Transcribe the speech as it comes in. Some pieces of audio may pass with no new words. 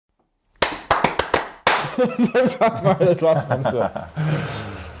Don't try and marry this last one. So.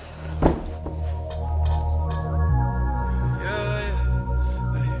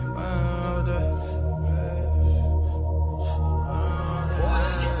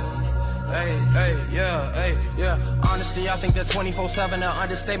 Honestly, I think that 24/7 an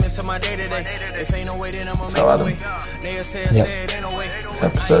understatement to my day-to-day. If ain't no way, then I'ma make a way. Ain't no way.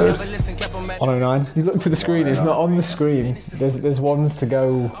 Episode 109. You look to the screen, it's not on the screen. There's ones to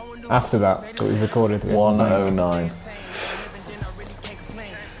go after that we've recorded. 109.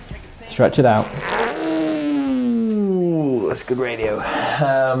 Stretch it out. Ooh, that's good radio.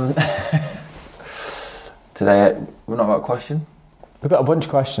 Today, we're not about a question. We've got a bunch of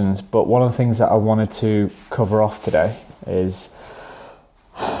questions, but one of the things that I wanted to cover off today is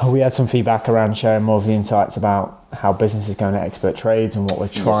we had some feedback around sharing more of the insights about how business is going at Expert Trades and what we're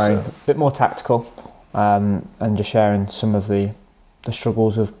trying, a bit more tactical, and just sharing some of the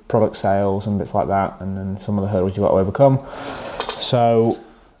struggles of product sales and bits like that, and then some of the hurdles you've got to overcome. So,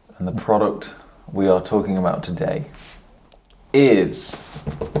 and the product we are talking about today is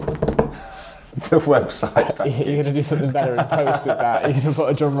the website package. You're going to do something better in post with that. You're going to put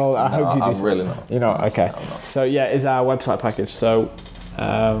a drum roll. I hope you do. I'm really not. You're not? Okay. No, I'm not. So yeah, it's our website package. So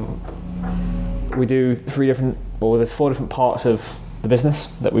we do there's 4 different parts of the business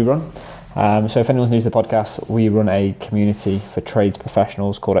that we run. So if anyone's new to the podcast, we run a community for trades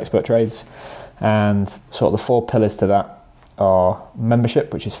professionals called Expert Trades. And sort of the 4 pillars to that are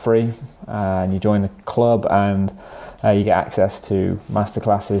membership, which is free. And you join the club and you get access to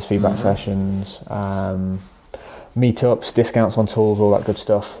masterclasses, feedback sessions, meetups, discounts on tools, all that good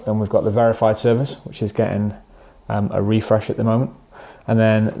stuff. Then we've got the verified service, which is getting a refresh at the moment. And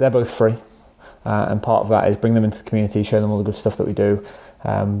then they're both free. And part of that is bring them into the community, show them all the good stuff that we do.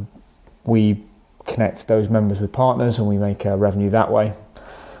 We connect those members with partners and we make revenue that way.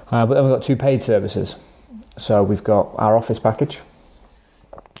 But then we've got 2 paid services. So we've got our office package.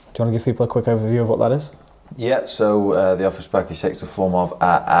 Do you want to give people a quick overview of what that is? Yeah, so the Office package takes the form of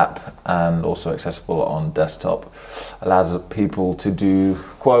our app and also accessible on desktop. Allows people to do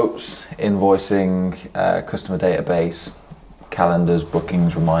quotes, invoicing, customer database, calendars,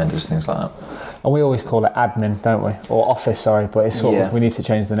 bookings, reminders, things like that. And we always call it admin, don't we? Or office, sorry, but it's sort of, we need to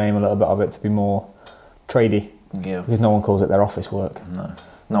change the name a little bit of it to be more tradey. Yeah. Because no one calls it their office work.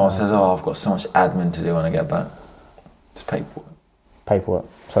 No one says, I've got so much admin to do when I get back. It's paperwork.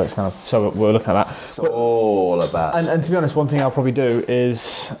 So it's so we're looking at that. It's all about. And to be honest, one thing I'll probably do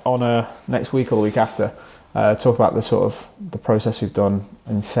is on next week or the week after, talk about the sort of the process we've done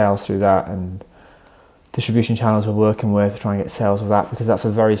and sales through that and distribution channels we're working with, trying to get sales of that, because that's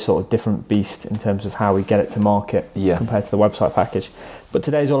a very sort of different beast in terms of how we get it to market compared to the website package. But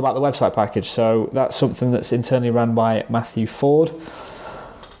today's all about the website package. So that's something that's internally run by Matthew Ford.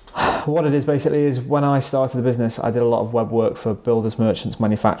 What it is basically is when I started the business, I did a lot of web work for builders, merchants,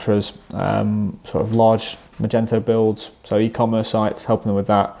 manufacturers, sort of large Magento builds, so e-commerce sites, helping them with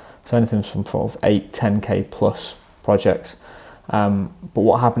that. So anything from sort of 8, 10k plus projects. But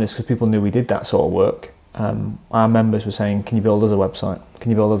what happened is because people knew we did that sort of work, our members were saying, can you build us a website?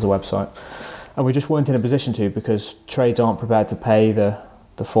 Can you build us a website? And we just weren't in a position to, because trades aren't prepared to pay the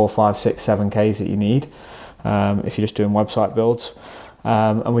 4, 5, 6, 7Ks that you need if you're just doing website builds.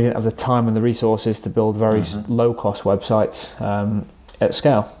 And we didn't have the time and the resources to build very low-cost websites at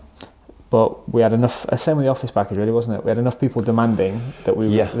scale. But we had enough, same with the Office package really, wasn't it? We had enough people demanding that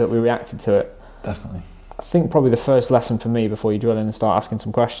we reacted to it. Definitely. I think probably the first lesson for me before you drill in and start asking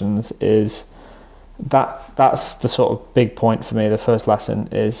some questions is that's the sort of big point for me. The first lesson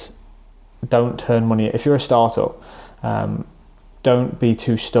is don't turn money. If you're a startup, don't be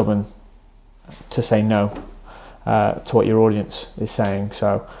too stubborn to say no to what your audience is saying.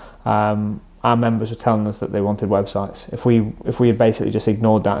 So our members were telling us that they wanted websites. If we had basically just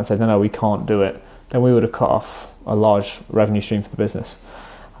ignored that and said no, we can't do it, then we would have cut off a large revenue stream for the business.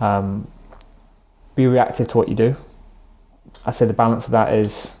 Be reactive to what you do. I say the balance of that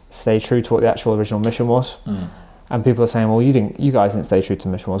is stay true to what the actual original mission was. And people are saying, well, you guys didn't stay true to the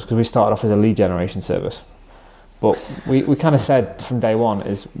mission was because we started off as a lead generation service. But we kind of said from day one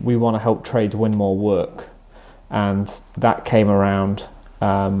is we want to help trades win more work. And that came around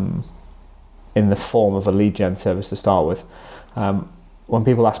in the form of a lead gen service to start with. When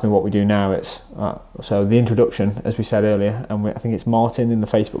people ask me what we do now, it's so the introduction, as we said earlier, and I think it's Martin in the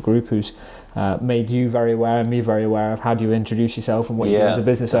Facebook group who's made you very aware and me very aware of how do you introduce yourself and what you do as a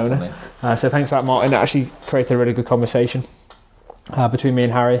business owner. So thanks for that, Martin. It actually created a really good conversation between me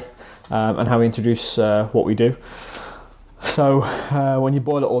and Harry and how we introduce what we do. So when you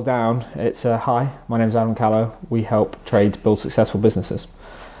boil it all down, it's hi, my name is Adam Callow. We help trades build successful businesses.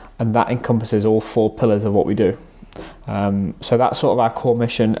 and that encompasses all 4 pillars of what we do. So that's sort of our core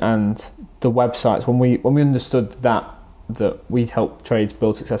mission, and the websites, when we understood that we help trades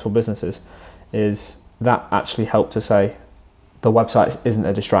build successful businesses, is that actually helped to say the website isn't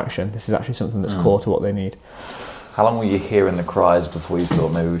a distraction. This is actually something that's core to what they need. How long were you hearing the cries before you thought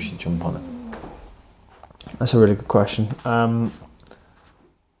maybe we should jump on it? That's a really good question.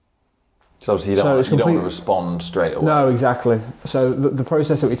 So obviously you don't want to respond straight away. No, exactly. So the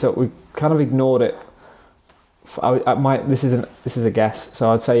process that we took, we kind of ignored it. This is a guess.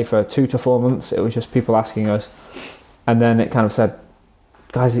 So I'd say for 2 to 4 months, it was just people asking us, and then it kind of said,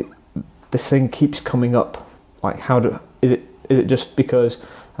 guys, this thing keeps coming up. Like, is it just because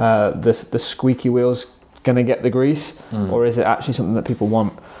the squeaky wheel's going to get the grease, or is it actually something that people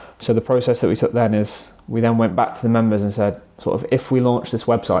want? So the process that we took then is we then went back to the members and said, sort of, if we launch this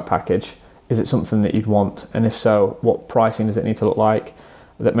website package, is it something that you'd want? And if so, what pricing does it need to look like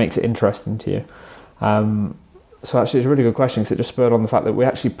that makes it interesting to you? So actually it's a really good question, because it just spurred on the fact that we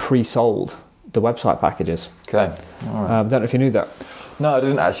actually pre-sold the website packages. Okay. All right. I don't know if you knew that. No, I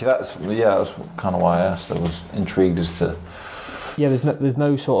didn't actually. That was kind of why I asked. I was intrigued as to... Yeah, there's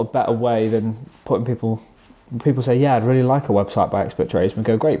no sort of better way than putting people say, yeah, I'd really like a website by Expert Trades. We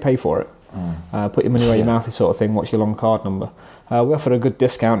go, great, pay for it. Put your money where your mouth is, sort of thing. What's your long card number? We offered a good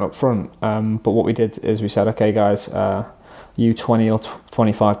discount up front, but what we did is we said, okay guys, you 20 or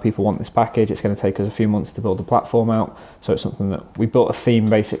 25 people want this package. It's going to take us a few months to build the platform out. So it's something that we built a theme,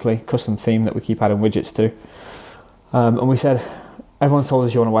 basically, custom theme that we keep adding widgets to. And we said, everyone's told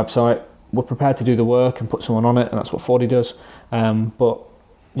us you want a website. We're prepared to do the work and put someone on it, and that's what 40 does. But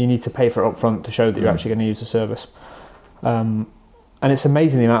you need to pay for it up front to show that you're actually going to use the service. And it's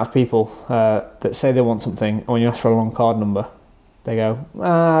amazing the amount of people that say they want something, and when you ask for a long card number, they go,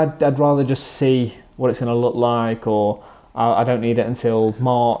 I'd rather just see what it's going to look like, or I don't need it until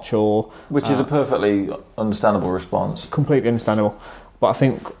March, or... Which is a perfectly understandable response. Completely understandable. But I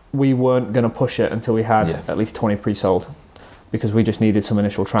think we weren't going to push it until we had at least 20 pre-sold, because we just needed some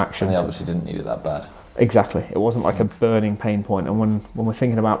initial traction. And they obviously didn't need it that bad. Exactly. It wasn't like a burning pain point. And when we're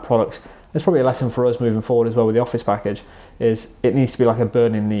thinking about products, there's probably a lesson for us moving forward as well with the Office package, is it needs to be like a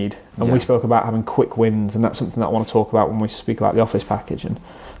burning need. And we spoke about having quick wins, and that's something that I want to talk about when we speak about the Office package, and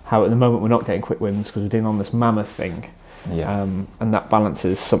how at the moment we're not getting quick wins because we're dealing on this mammoth thing. And that balance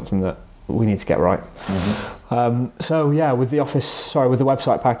is something that we need to get right. With the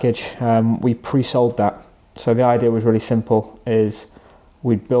website package, we pre-sold that. So the idea was really simple, is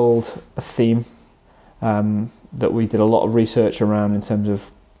we'd build a theme that we did a lot of research around, in terms of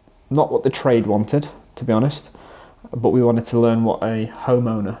not what the trade wanted, to be honest, but we wanted to learn what a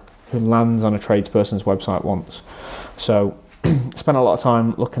homeowner who lands on a tradesperson's website wants. So spent a lot of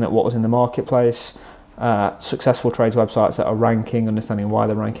time looking at what was in the marketplace, successful trades websites that are ranking, understanding why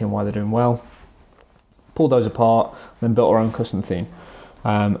they're ranking, why they're doing well, pulled those apart, then built our own custom theme,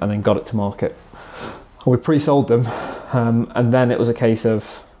 and then got it to market. We pre-sold them, and then it was a case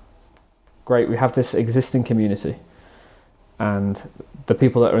of, great, we have this existing community, and the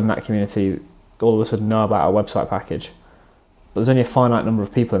people that are in that community all of a sudden know about our website package, but there's only a finite number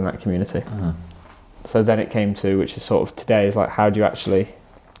of people in that community. So then it came to, which is sort of today, is like, how do you actually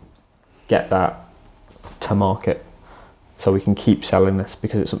get that to market so we can keep selling this,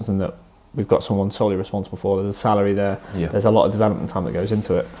 because it's something that we've got someone solely responsible for. There's a salary there, there's a lot of development time that goes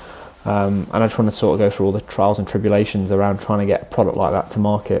into it. And I just want to sort of go through all the trials and tribulations around trying to get a product like that to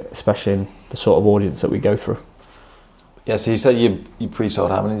market, especially in the sort of audience that we go through. Yeah, so you said you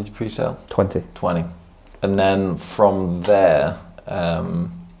pre-sold. How many did you pre-sell? 20. And then from there, how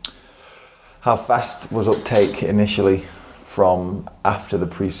fast was uptake initially from after the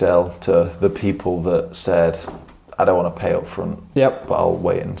pre-sale to the people that said, I don't want to pay up front, but I'll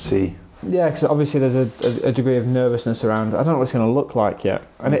wait and see? Yeah, because obviously there's a degree of nervousness around, I don't know what it's going to look like yet.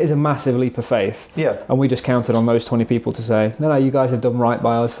 And it is a massive leap of faith. Yeah. And we just counted on those 20 people to say, no, you guys have done right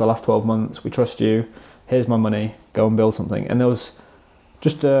by us for the last 12 months. We trust you. Here's my money. Go and build something. And there was,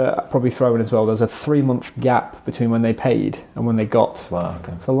 just probably throw in as well, there's a 3-month gap between when they paid and when they got. Wow,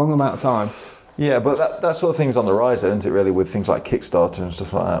 okay. It's a long amount of time. Yeah, but that sort of thing's on the rise, isn't it, really, with things like Kickstarter and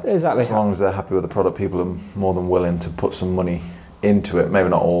stuff like that? Exactly. As long as they're happy with the product, people are more than willing to put some money into it. Maybe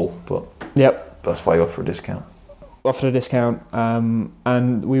not all, but that's why you offer a discount. Offered a discount,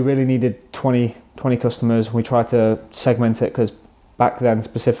 and we really needed 20 customers. We tried to segment it, because back then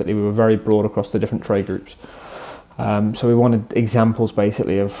specifically we were very broad across the different trade groups. So we wanted examples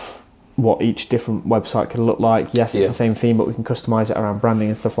basically of what each different website could look like. Yes, it's the same theme, but we can customize it around branding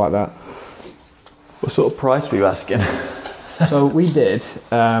and stuff like that. What sort of price were you asking? So we did,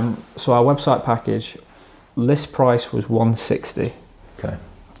 so our website package, list price was $160. Okay.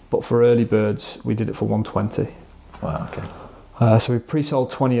 but for early birds, we did it for 120. Wow, okay. So we pre-sold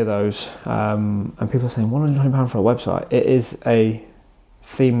 20 of those, and people are saying £120 for a website. It is a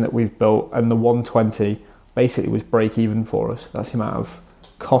theme that we've built, and the 120 basically was break even for us. That's the amount of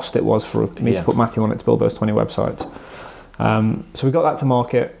cost it was for me to put Matthew on it to build those 20 websites. So we got that to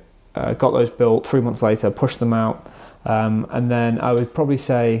market, got those built 3 months later, pushed them out, and then I would probably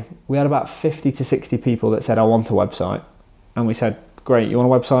say we had about 50 to 60 people that said, I want a website. And we said, great, you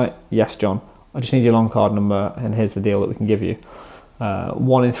want a website? Yes, John. I just need your long card number, and here's the deal that we can give you.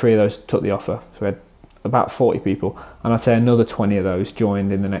 1 in 3 of those took the offer. So we had about 40 people, and I'd say another 20 of those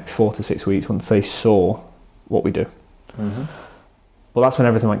joined in the next 4 to 6 weeks once they saw what we do. Mm-hmm. Well, that's when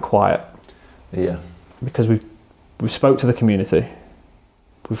everything went quiet. Yeah. Because we spoke to the community.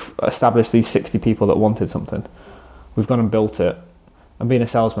 We've established these 60 people that wanted something. We've gone and built it. And being a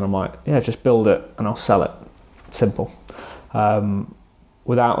salesman, I'm like, yeah, just build it and I'll sell it. Simple.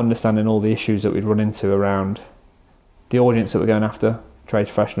 Without understanding all the issues that we'd run into around the audience that we're going after, trade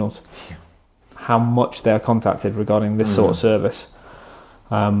professionals, how much they're contacted regarding this sort of service.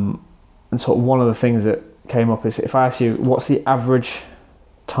 And sort of one of the things that came up is, if I ask you, what's the average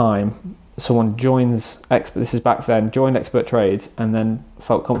time someone joins this is back then, joined Expert Trades and then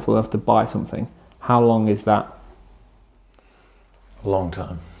felt comfortable enough to buy something, how long is that? A long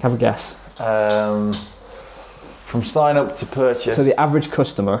time. Have a guess. From sign up to purchase. So the average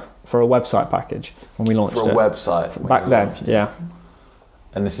customer for a website package when we launched for a website back then, yeah.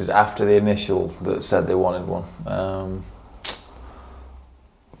 And this is after the initial that said they wanted one.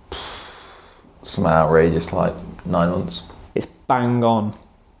 Something outrageous, like 9 months. It's bang on.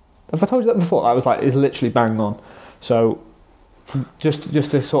 Have I told you that before? I was like, it's literally bang on. So just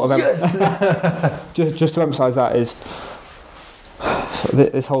to sort of just to emphasise that is,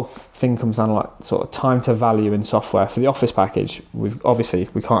 this whole thing comes down to like sort of time to value in software. For the Office package, we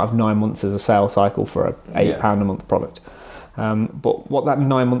can't have 9 months as a sales cycle for a £8 a month product. But what that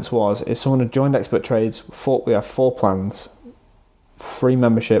 9 months was is someone had joined Expert Trades. We have 4 plans, free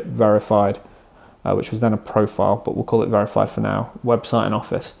membership, verified, which was then a profile, but we'll call it verified for now, website and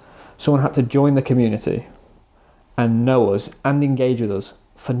Office. Someone had to join the community and know us and engage with us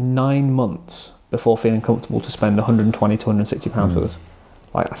for 9 months before feeling comfortable to spend £120 to £160 with us.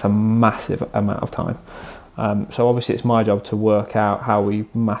 Like, that's a massive amount of time. So obviously it's my job to work out how we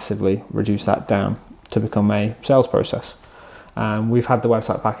massively reduce that down to become a sales process. We've had the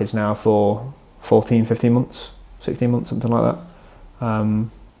website package now for 14, 15 months, 16 months, something like that.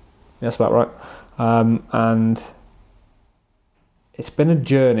 That's about right. And it's been a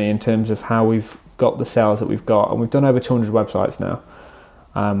journey in terms of how we've got the sales that we've got, and we've done over 200 websites now.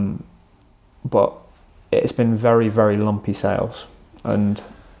 But it's been very, very lumpy sales. And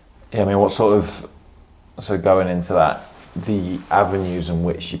yeah, I mean, what sort of, so going into that, the avenues in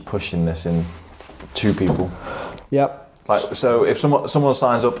which you're pushing this in to people. Yep. Like, so if someone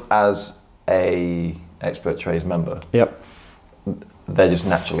signs up as a Expert Trades member, yep, they're just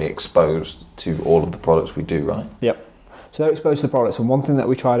naturally exposed to all of the products we do, right? Yep. So they're exposed to the products, and one thing that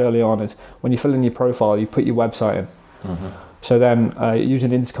we tried early on is when you fill in your profile, you put your website in. Mm-hmm. So then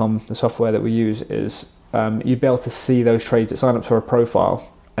using Intercom, the software that we use, is you'd be able to see those trades that sign up for a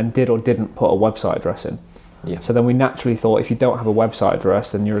profile and did or didn't put a website address in. Yeah. So then we naturally thought, if you don't have a website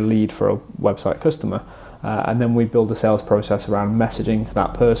address, then you're a lead for a website customer. And then we build a sales process around messaging to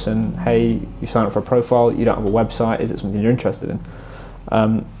that person. Hey, you sign up for a profile, you don't have a website, is it something you're interested in?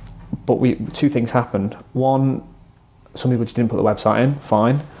 But 2 things happened. 1, some people just didn't put the website in,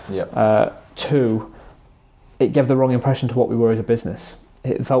 fine. Yep. 2, it gave the wrong impression to what we were as a business.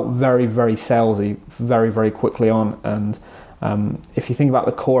 It felt very, very salesy, very, very quickly on. And if you think about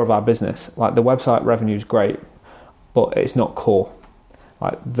the core of our business, like the website revenue is great, but it's not core.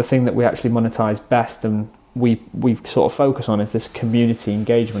 Like the thing that we actually monetize best and we sort of focus on is this community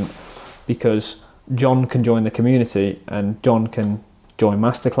engagement, because John can join the community and John can join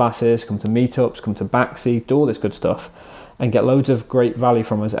masterclasses, come to meetups, come to Backseat, do all this good stuff and get loads of great value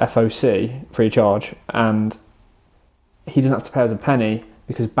from us FOC, free of charge, and he doesn't have to pay us a penny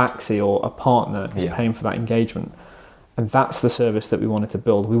because Backseat or a partner is paying for that engagement. And that's the service that we wanted to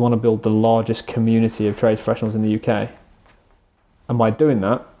build. We want to build the largest community of trade professionals in the UK. And by doing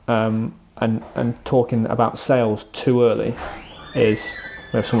that, and talking about sales too early, is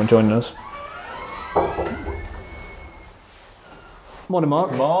we have someone joining us. Morning,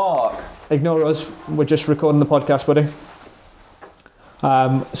 Mark. Mark. Ignore us. We're just recording the podcast, buddy.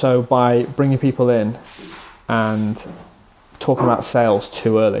 So by bringing people in and talking about sales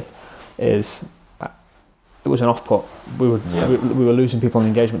too early, it was an off-put. We were losing people on the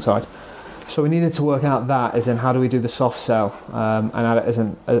engagement side. So we needed to work out that, as in how do we do the soft sell and add it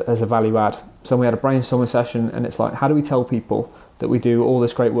as a value add. So we had a brainstorming session, and it's like, how do we tell people that we do all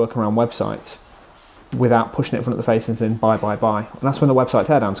this great work around websites without pushing it in front of the face and saying buy. And that's when the website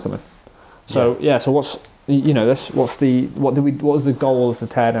teardowns come in. So so what's was the goal of the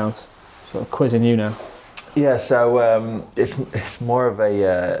teardowns? Sort of quizzing you now. Yeah, so it's more of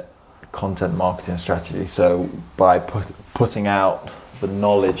a content marketing strategy. So by putting out the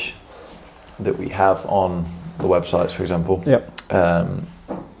knowledge that we have on the websites, for example,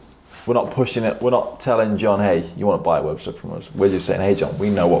 we're not pushing it. We're not telling John, hey, you want to buy a website from us. We're just saying, hey, John,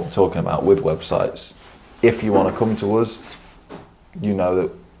 we know what we're talking about with websites. If you want to come to us, you know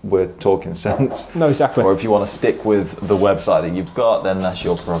that we're talking sense. No, exactly. Or if you want to stick with the website that you've got, then that's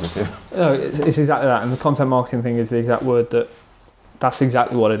your prerogative. No, it's exactly that. And the content marketing thing is the exact word that's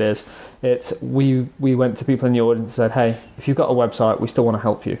exactly what it is. It's we went to people in the audience and said, hey, if you've got a website, we still want to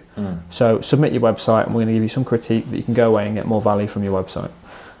help you. So submit your website, and we're going to give you some critique that you can go away and get more value from your website.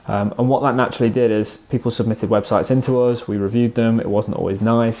 And what that naturally did is people submitted websites into us, we reviewed them, it wasn't always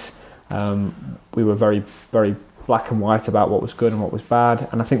nice. We were very, very black and white about what was good and what was bad,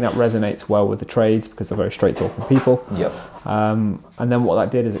 and I think that resonates well with the trades because they're very straight talking people. And then what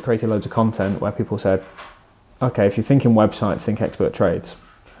that did is it created loads of content where people said, okay, if you're thinking websites, think expert trades.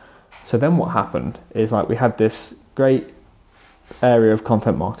 So then what happened is, like, we had this great area of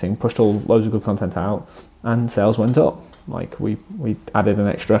content marketing, pushed loads of good content out, and sales went up. Like we added an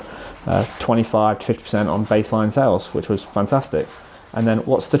extra 25 to 50% on baseline sales, which was fantastic. And then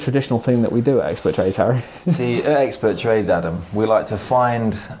what's the traditional thing that we do at Expert Trades, Harry? See, at Expert Trades, Adam, we like to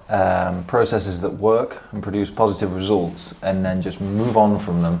find processes that work and produce positive results, and then just move on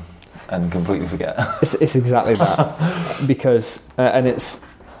from them and completely forget. It's exactly that. Because and it's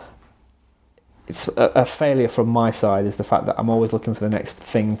a failure from my side is the fact that I'm always looking for the next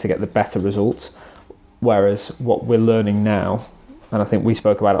thing to get the better results. Whereas what we're learning now, and I think we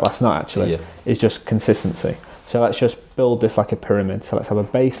spoke about it last night actually, is just consistency. So let's just build this like a pyramid. So let's have a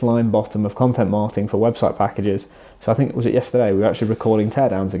baseline bottom of content marketing for website packages. So I think, was it yesterday, we were actually recording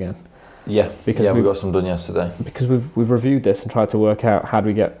teardowns again. Yeah, because we got some done yesterday. Because we've reviewed this and tried to work out how do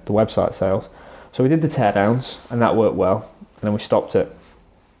we get the website sales. So we did the teardowns, and that worked well. And then we stopped it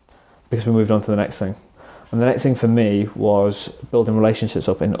because we moved on to the next thing. And the next thing for me was building relationships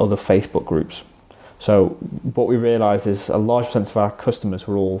up in other Facebook groups. So what we realised is a large percent of our customers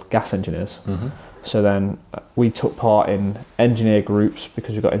were all gas engineers. So then we took part in engineer groups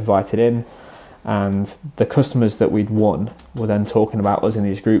because we got invited in, and the customers that we'd won were then talking about us in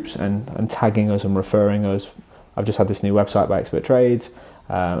these groups and tagging us and referring us. I've just had this new website by Expert Trades,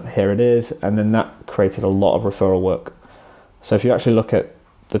 here it is, and then that created a lot of referral work. So if you actually look at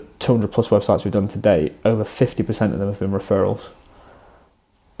the 200 plus websites we've done to date, over 50% of them have been referrals.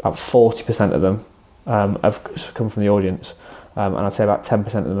 About 40% of them have come from the audience, and I'd say about 10%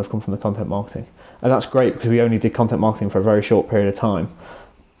 of them have come from the content marketing. And that's great because we only did content marketing for a very short period of time.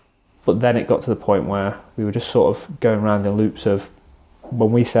 But then it got to the point where we were just sort of going around in loops of,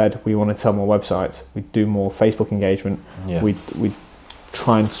 when we said we wanted to sell more websites, we'd do more Facebook engagement, we'd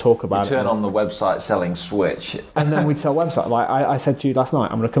try and talk about turn on the website selling switch. And then we'd sell websites. Like I said to you last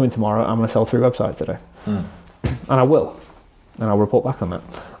night, I'm going to come in tomorrow, I'm going to sell 3 websites today. And I will. And I'll report back on that.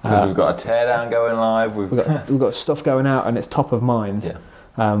 Because we've got a teardown going live. We've got stuff going out, and it's top of mind.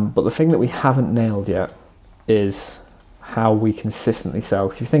 But the thing that we haven't nailed yet is how we consistently sell.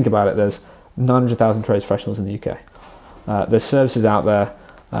 If you think about it, there's 900,000 trades professionals in the UK. There's services out there,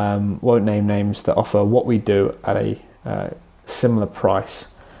 won't name names, that offer what we do at a similar price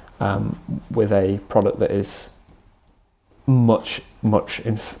with a product that is much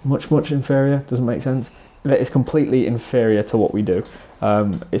inferior. Doesn't make sense. That is completely inferior to what we do.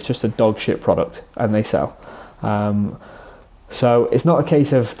 It's just a dog shit product, and they sell. So it's not a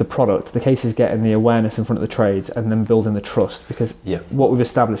case of the product. The case is getting the awareness in front of the trades and then building the trust. Because what we've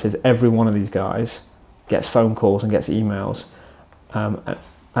established is every one of these guys gets phone calls and gets emails,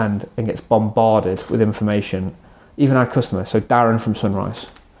 and gets bombarded with information. Even our customer, so Darren from Sunrise,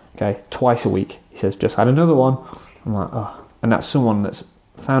 okay, twice a week, he says, just had another one. I'm like, oh. And that's someone that's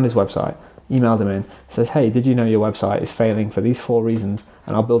found his website, emailed him in, says, hey, did you know your website is failing for these 4 reasons,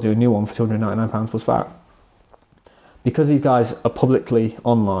 and I'll build you a new one for £299 plus VAT. Because these guys are publicly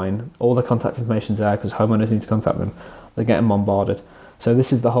online, all the contact information's there because homeowners need to contact them, they're getting bombarded. So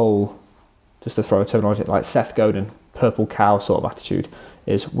this is the whole, just to throw a terminology, like Seth Godin, purple cow sort of attitude,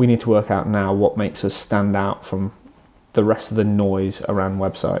 is we need to work out now what makes us stand out from the rest of the noise around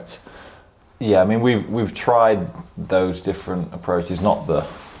websites. Yeah, I mean, we've tried those different approaches, not the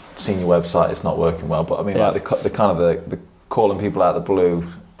senior website, it's not working well, but I mean, like the kind of the calling people out of the blue,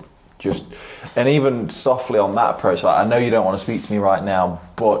 just, and even softly on that approach, like, I know you don't want to speak to me right now,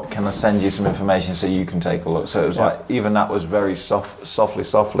 but can I send you some information so you can take a look? So it was like, even that was very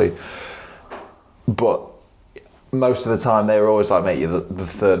softly, but most of the time they were always like, mate, you're the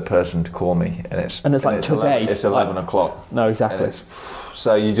third person to call me, and it's like today, it's 11 o'clock. No, exactly.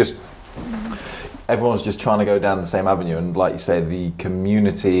 So everyone's just trying to go down the same avenue, and like you say, the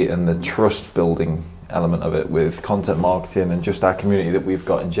community and the trust building element of it with content marketing and just our community that we've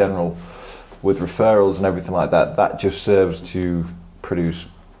got in general with referrals and everything like that, that just serves to produce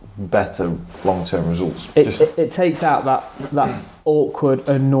better long-term results. It takes out that awkward,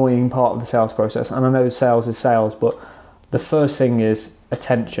 annoying part of the sales process. And I know sales is sales, but the first thing is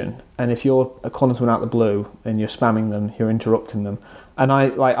attention. And if you're calling someone out the blue and you're spamming them, you're interrupting them. And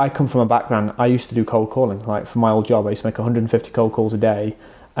I come from a background, I used to do cold calling. Like for my old job, I used to make 150 cold calls a day,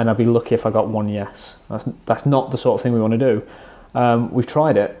 and I'd be lucky if I got one yes. That's not the sort of thing we want to do. We've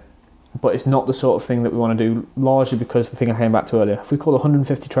tried it, but it's not the sort of thing that we want to do, largely because the thing I came back to earlier. If we call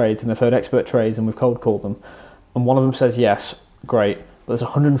 150 trades and they've heard expert trades and we've cold called them, and one of them says yes, great. But there's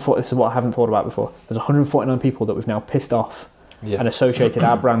 140. This is what I haven't thought about before. There's 149 people that we've now pissed off and associated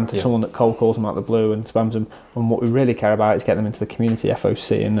our brand to someone that cold calls them out the blue and spams them. And what we really care about is getting them into the community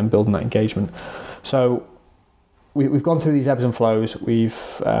FOC and then building that engagement. So we've gone through these ebbs and flows. We've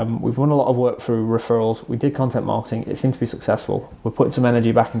run a lot of work through referrals. We did content marketing. It seemed to be successful. We're putting some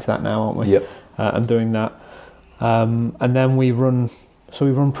energy back into that now, aren't we? Yep. And doing that. And then we run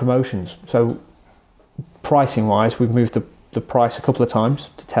promotions. So pricing wise, we've moved the price a couple of times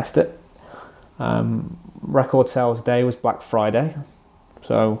to test it. Record sales day was Black Friday.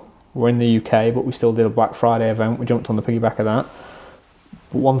 So we're in the UK, but we still did a Black Friday event. We jumped on the piggyback of that.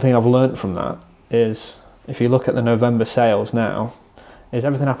 But one thing I've learned from that is, if you look at the November sales now, is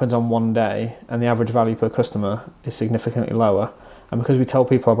everything happens on one day and the average value per customer is significantly lower. And because we tell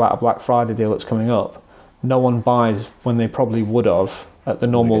people about a Black Friday deal that's coming up, no one buys when they probably would have at the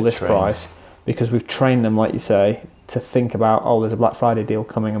normal list price, because we've trained them, like you say, to think about, oh, there's a Black Friday deal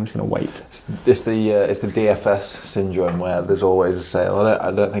coming, I'm just going to wait. It's the DFS syndrome where there's always a sale.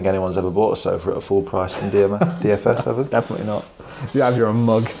 I don't think anyone's ever bought a sofa at a full price from DFS, have they? Definitely not. You have your own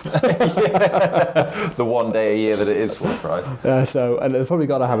mug. The one day a year that it is full price. And they've probably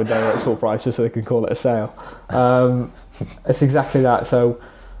got to have a day where it's full price just so they can call it a sale. It's exactly that. So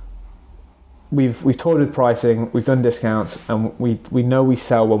we've toyed with pricing, we've done discounts, and we know we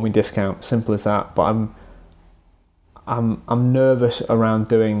sell when we discount. Simple as that. But I'm nervous around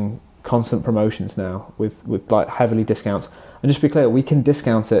doing constant promotions now with like heavily discounts. And just to be clear, we can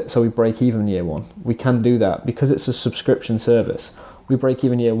discount it so we break even year one. We can do that because it's a subscription service. We break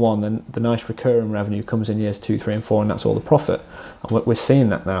even year one, then the nice recurring revenue comes in years 2, 3, and 4, and that's all the profit. And we're seeing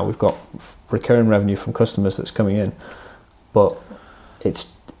that now. We've got recurring revenue from customers that's coming in, but it's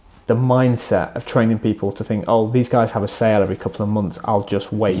the mindset of training people to think, oh, these guys have a sale every couple of months, I'll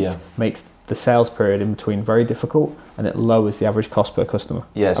just wait, makes the sales period in between very difficult, and it lowers the average cost per customer,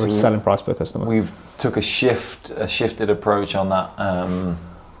 average selling price per customer. We've took a shifted approach on that,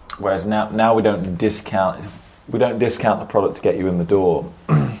 whereas now we don't discount the product to get you in the door.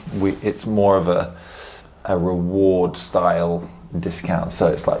 It's more of a reward style discount, so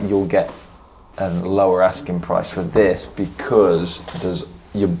it's like you'll get a lower asking price for this because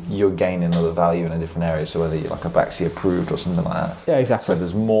you're gaining other value in a different area, so whether you're like a Baxi approved or something like that. Yeah, exactly. So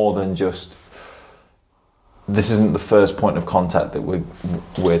there's more than just, this isn't the first point of contact that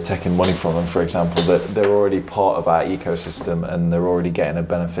we're taking money from them, for example, that they're already part of our ecosystem and they're already getting a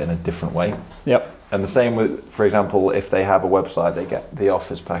benefit in a different way. Yep. And the same with, for example, if they have a website, they get the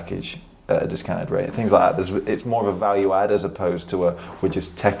Office package at a discounted rate, things like that. It's more of a value add as opposed to we're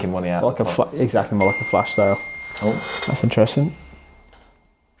just taking money out. Exactly, more like a flash sale. Oh, that's interesting.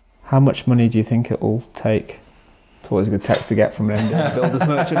 How much money do you think it will take? It's always a good text to get from an MD builder's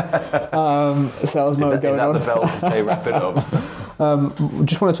merchant. Sales mode going on. Is that the bell to say wrap it up?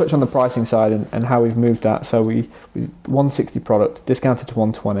 Just want to touch on the pricing side and how we've moved that. So we 160 product, discounted to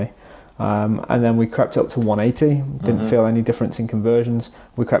 120. And then we crept up to 180, didn't feel any difference in conversions.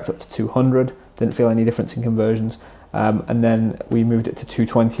 We crept up to 200, didn't feel any difference in conversions. And then we moved it to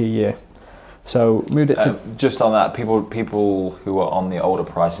 220 a year. So moved it to... just on that, people who are on the older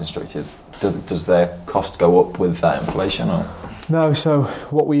pricing structures, does their cost go up with that inflation? Or? No, so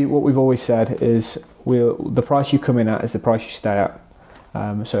what we've always said is the price you come in at is the price you stay at.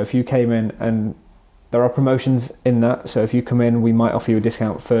 So if you came in, and there are promotions in that, so if you come in, we might offer you a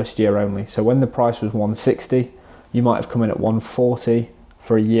discount first year only. So when the price was 160, you might have come in at 140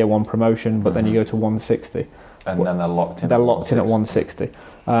 for a year one promotion, but then you go to 160. And then they're locked in. They're locked in at 160.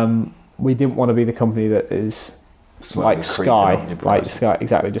 We didn't want to be the company that is slowly like creeping up your Sky, like prices. Sky,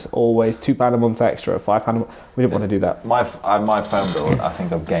 exactly. Just always £2 a month extra, £5 a month. We didn't want to do that. My phone bill, I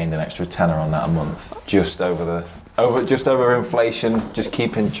think I've gained an extra tenner on that a month, just over inflation, just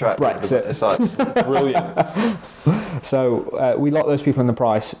keeping track. Brexit. It's like brilliant. So we locked those people in the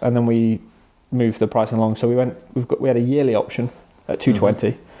price, and then we moved the pricing along. So we had a yearly option at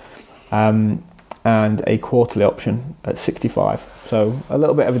 220, and a quarterly option at 65. So a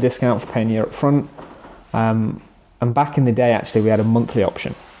little bit of a discount for paying a year up front. And back in the day, actually, we had a monthly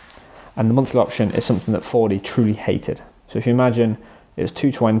option, and the monthly option is something that 40 truly hated. So if you imagine, it was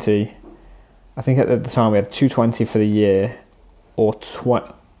 220. I think at the time we had 220 for the year, or it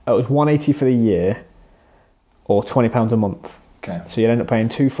was 180 for the year, or £20 a month. Okay. So you'd end up paying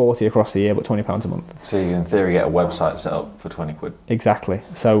 240 across the year, but £20 a month. So you in theory get a website set up for 20 quid. Exactly.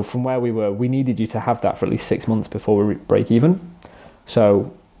 So from where we were, we needed you to have that for at least 6 months before we break even.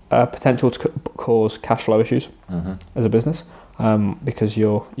 So potential to cause cash flow issues as a business, because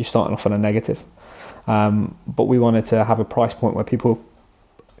you're starting off on a negative. But we wanted to have a price point where people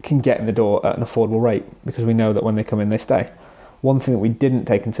can get in the door at an affordable rate, because we know that when they come in, they stay. One thing that we didn't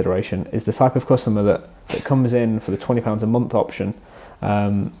take consideration is the type of customer that comes in for the £20 a month option,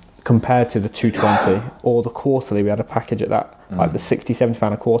 compared to the 220 or the quarterly. We had a package at that, like the £60,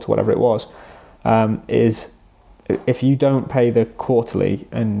 £70 a quarter, whatever it was, is if you don't pay the quarterly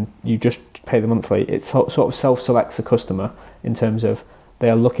and you just pay the monthly, it sort of self-selects a customer in terms of they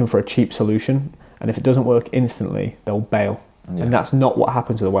are looking for a cheap solution, and if it doesn't work instantly, they'll bail. Yeah. And that's not what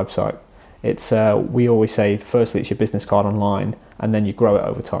happens with a website. It's we always say, firstly, it's your business card online, and then you grow it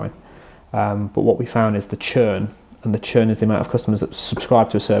over time. But what we found is the churn, and the churn is the amount of customers that subscribe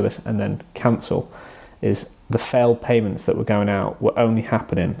to a service and then cancel, is the failed payments that were going out were only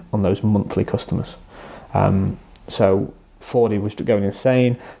happening on those monthly customers. So Fordy was going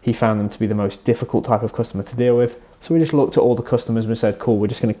insane. He found them to be the most difficult type of customer to deal with. So we just looked at all the customers and we said, cool, we're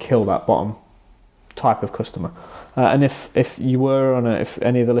just going to kill that bottom type of customer. And if you were if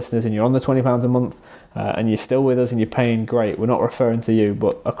any of the listeners and you're on the £20 a month and you're still with us and you're paying, great. We're not referring to you,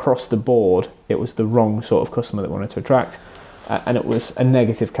 but across the board, it was the wrong sort of customer that we wanted to attract. And it was a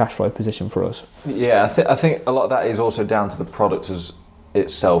negative cash flow position for us. Yeah, I think a lot of that is also down to the product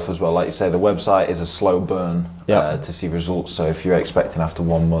itself as well. Like you say, the website is a slow burn to see results. So if you're expecting after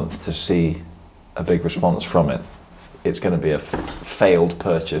 1 month to see a big response from it, it's going to be a failed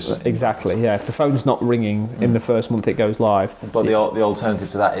purchase. Exactly, yeah. If the phone's not ringing in the first month it goes live. But the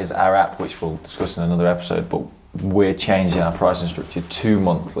alternative to that is our app, which we'll discuss in another episode, but we're changing our pricing structure to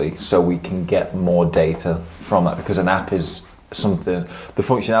monthly so we can get more data from that, because an app is something, the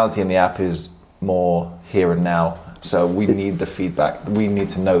functionality in the app is more here and now. So we need the feedback. We need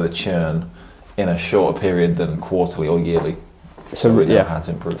to know the churn in a shorter period than quarterly or yearly. So we know how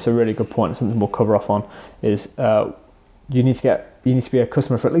to improve. It's a really good point. Something we'll cover off on is you need to be a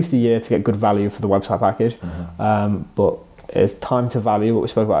customer for at least a year to get good value for the website package. But it's time to value, what we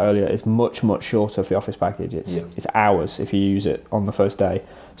spoke about earlier, is much, much shorter for the office package. It's hours if you use it on the first day.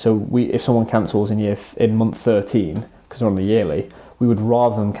 So if someone cancels in month 13 because they're on the yearly, we would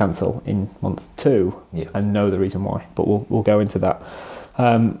rather them cancel in month 2 and know the reason why. But we'll go into that.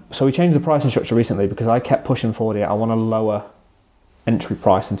 So we changed the pricing structure recently because I kept pushing forward it. I want a lower entry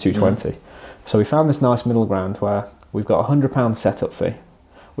price than 220. So we found this nice middle ground where we've got a £100 setup fee,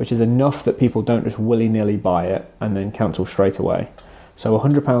 which is enough that people don't just willy-nilly buy it and then cancel straight away. So a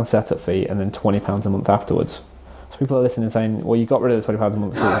 £100 setup fee and then £20 a month afterwards. So people are listening and saying, well, you got rid of the £20 a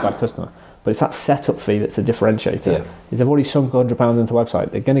month because you're a bad customer. But it's that setup fee that's the differentiator. Is they've already sunk £100 into the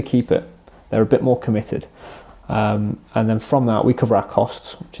website. They're going to keep it. They're a bit more committed. And then from that, we cover our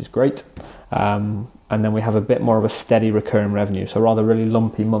costs, which is great. And then we have a bit more of a steady recurring revenue. So rather really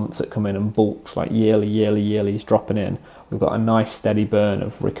lumpy months that come in and bulks, like yearly is dropping in, we've got a nice steady burn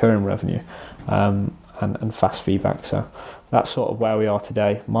of recurring revenue and fast feedback. So that's sort of where we are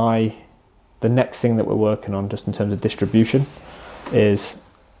today. The next thing that we're working on just in terms of distribution is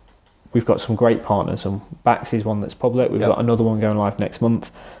we've got some great partners, and Baxy's one that's public. We've got another one going live next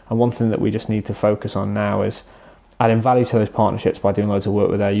month. And one thing that we just need to focus on now is adding value to those partnerships by doing loads of work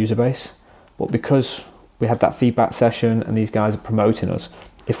with their user base. But because we had that feedback session and these guys are promoting us,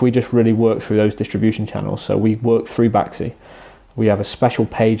 if we just really work through those distribution channels, so we work through Baxy, we have a special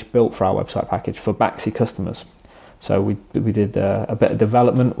page built for our website package for Baxy customers. So we did a bit of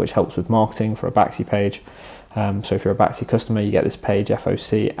development which helps with marketing for a Baxy page. So if you're a Baxy customer, you get this page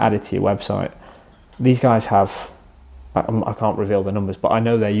FOC added to your website. These guys have, I can't reveal the numbers, but I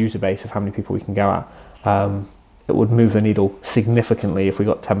know their user base of how many people we can go at. It would move the needle significantly if we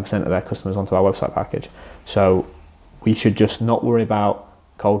got 10% of their customers onto our website package. So we should just not worry about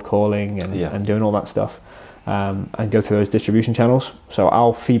cold calling and doing all that stuff. and go through those distribution channels. So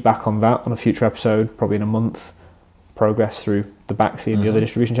I'll feedback on that on a future episode, probably in a month, progress through the Backsy and the other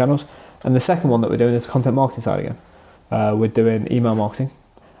distribution channels. And the second one that we're doing is the content marketing side again. We're doing email marketing,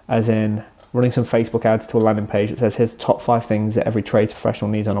 as in running some Facebook ads to a landing page that says, here's the top 5 things that every trades professional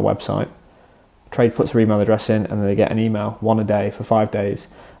needs on a website. Trade puts their email address in, and then they get an email, 1 a day for 5 days.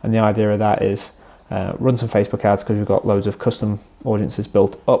 And the idea of that is run some Facebook ads, because we've got loads of custom audiences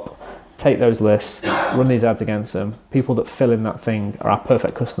built up. Take those lists, run these ads against them. People that fill in that thing are our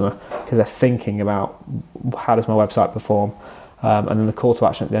perfect customer, because they're thinking about, how does my website perform? And then the call to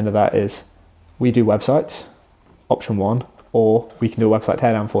action at the end of that is, we do websites, option 1, or we can do a website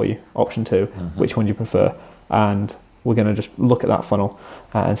teardown for you, option 2. Which one do you prefer? And we're going to just look at that funnel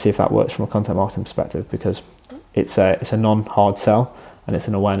and see if that works from a content marketing perspective, because it's a non-hard sell and it's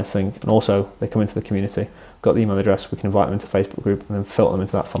an awareness thing. And also, they come into the community, got the email address, we can invite them into the Facebook group and then filter them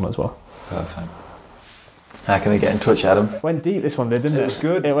into that funnel as well. Perfect. How can they get in touch, Adam? Went deep, this one did, didn't it? It was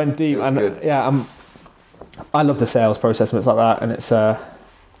good. It went deep. It was and good. Yeah, I love the sales process and it's like that, and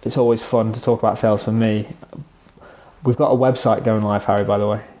it's always fun to talk about sales for me. We've got a website going live, Harry, by the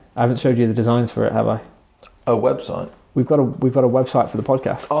way. I haven't showed you the designs for it, have I? A website? We've got a website for the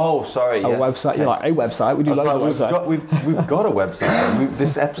podcast. Oh, sorry. A website. Okay. You're like, a website? We do loads of websites. We've got a website.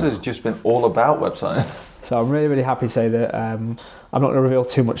 This episode has just been all about websites. So I'm really, really happy to say that I'm not going to reveal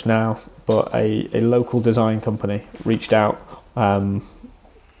too much now, but a local design company reached out.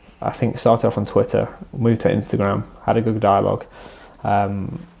 I think started off on Twitter, moved to Instagram, had a good dialogue.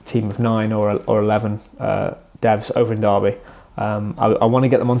 Team of 9 or 11 devs over in Derby. I want to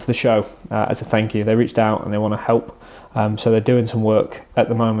get them onto the show as a thank you. They reached out and they want to help. So they're doing some work at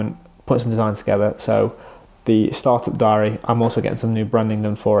the moment, putting some designs together. So the Startup Diary, I'm also getting some new branding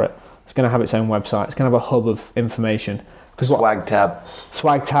done for it. It's going to have its own website. It's going to have a hub of information. Swag tab,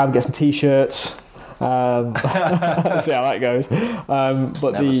 get some t-shirts. Let's see how that goes.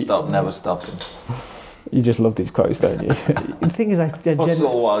 But never stopping. You just love these quotes, don't you? The thing is,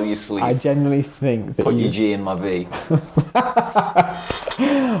 hustle while you sleep. I genuinely think that put your G in my V.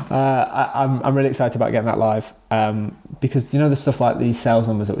 I'm really excited about getting that live, because the stuff like these sales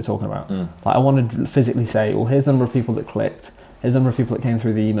numbers that we're talking about. Like, I want to physically say, well, here's the number of people that clicked, here's the number of people that came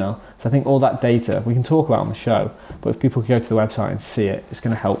through the email. So I think all that data we can talk about on the show, but if people can go to the website and see it, it's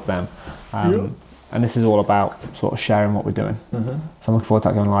going to help them. And this is all about sort of sharing what we're doing. So I'm looking forward to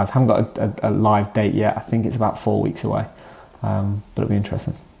that going live. Haven't got a live date yet. I think it's about 4 weeks away, but it'll be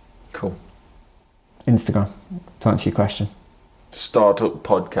interesting. Cool. Instagram, to answer your question. Startup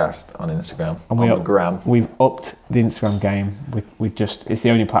Podcast on Instagram. And on the gram. We've upped the Instagram game. It's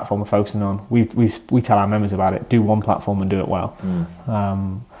the only platform we're focusing on. We tell our members about it. Do one platform and do it well.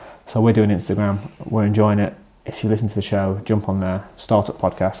 So we're doing Instagram. We're enjoying it. If you listen to the show, jump on there, Startup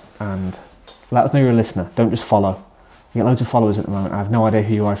Podcast, and let us know you're a listener. Don't just follow. You get loads of followers at the moment. I have no idea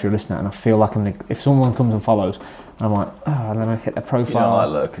who you are if you're a listener, and I feel like if someone comes and follows, and I'm like, and then I hit their profile. You don't like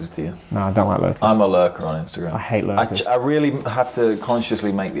lurkers, do you? No, I don't like lurkers. I'm a lurker on Instagram. I hate lurkers. I really have to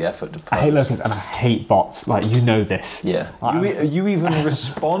consciously make the effort to post. I hate lurkers and I hate bots. Like, this. Yeah. You even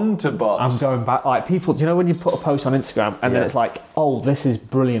respond to bots. I'm going back. Like, people, do you know when you put a post on Instagram and then it's like, oh, this is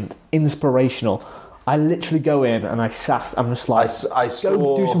brilliant, inspirational. I literally go in and I'm just like,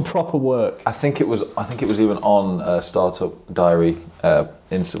 go do some proper work. I think it was even on Startup Diary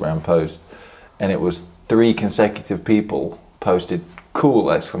Instagram post, and it was 3 consecutive people posted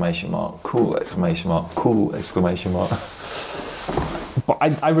cool exclamation mark, cool exclamation mark, cool exclamation mark. But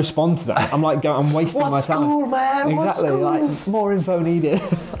I respond to that. I'm like, I'm wasting my time. Cool, man? Exactly. Cool? Like, more info needed.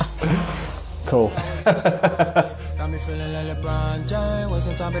 Cool. Got me feeling like LeBron James,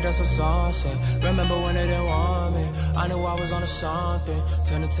 wasting time, but that's so saucy. Remember when they didn't want me? I knew I was on to something.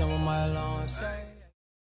 10 to 10 with my alarm say.